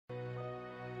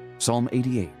Psalm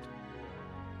 88.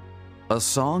 A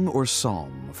song or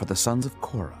psalm for the sons of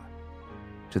Korah,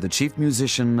 to the chief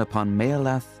musician upon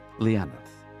Maalath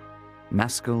Leannoth,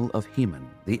 maskil of Heman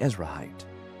the Ezrahite.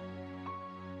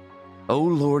 O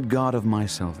Lord God of my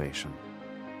salvation,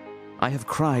 I have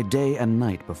cried day and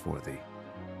night before thee.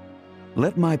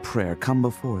 Let my prayer come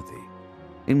before thee.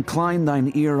 Incline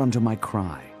thine ear unto my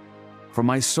cry, for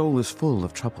my soul is full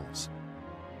of troubles,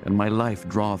 and my life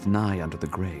draweth nigh unto the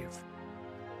grave.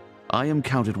 I am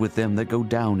counted with them that go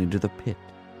down into the pit.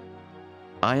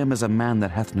 I am as a man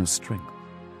that hath no strength,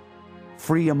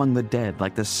 free among the dead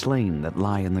like the slain that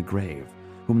lie in the grave,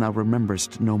 whom thou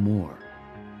rememberest no more,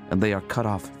 and they are cut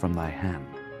off from thy hand.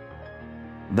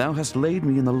 Thou hast laid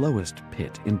me in the lowest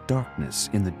pit, in darkness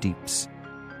in the deeps.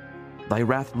 Thy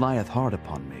wrath lieth hard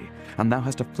upon me, and thou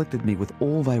hast afflicted me with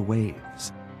all thy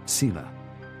waves. Selah.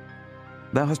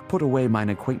 Thou hast put away mine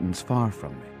acquaintance far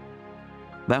from me.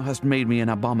 Thou hast made me an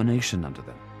abomination unto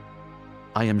them.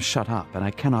 I am shut up, and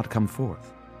I cannot come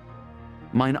forth.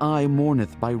 Mine eye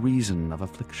mourneth by reason of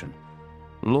affliction.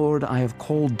 Lord, I have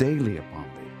called daily upon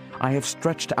thee. I have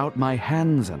stretched out my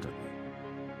hands unto thee.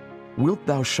 Wilt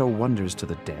thou show wonders to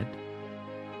the dead?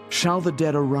 Shall the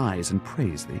dead arise and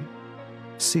praise thee?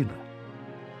 Selah.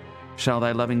 Shall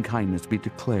thy loving kindness be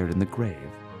declared in the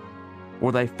grave,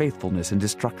 or thy faithfulness in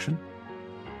destruction?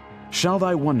 Shall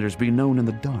thy wonders be known in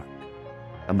the dark,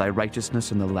 and thy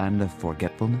righteousness in the land of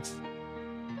forgetfulness?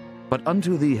 But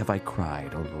unto thee have I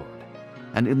cried, O Lord,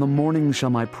 and in the morning shall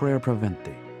my prayer prevent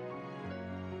thee.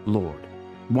 Lord,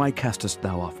 why castest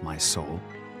thou off my soul?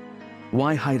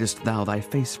 Why hidest thou thy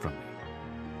face from me?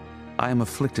 I am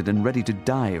afflicted and ready to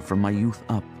die from my youth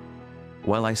up.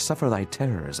 While I suffer thy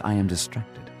terrors, I am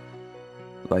distracted.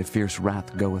 Thy fierce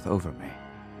wrath goeth over me.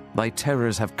 Thy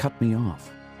terrors have cut me off.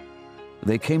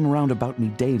 They came round about me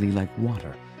daily like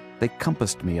water. They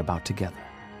compassed me about together.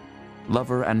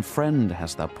 Lover and friend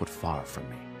hast thou put far from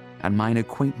me, and mine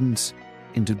acquaintance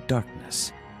into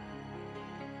darkness.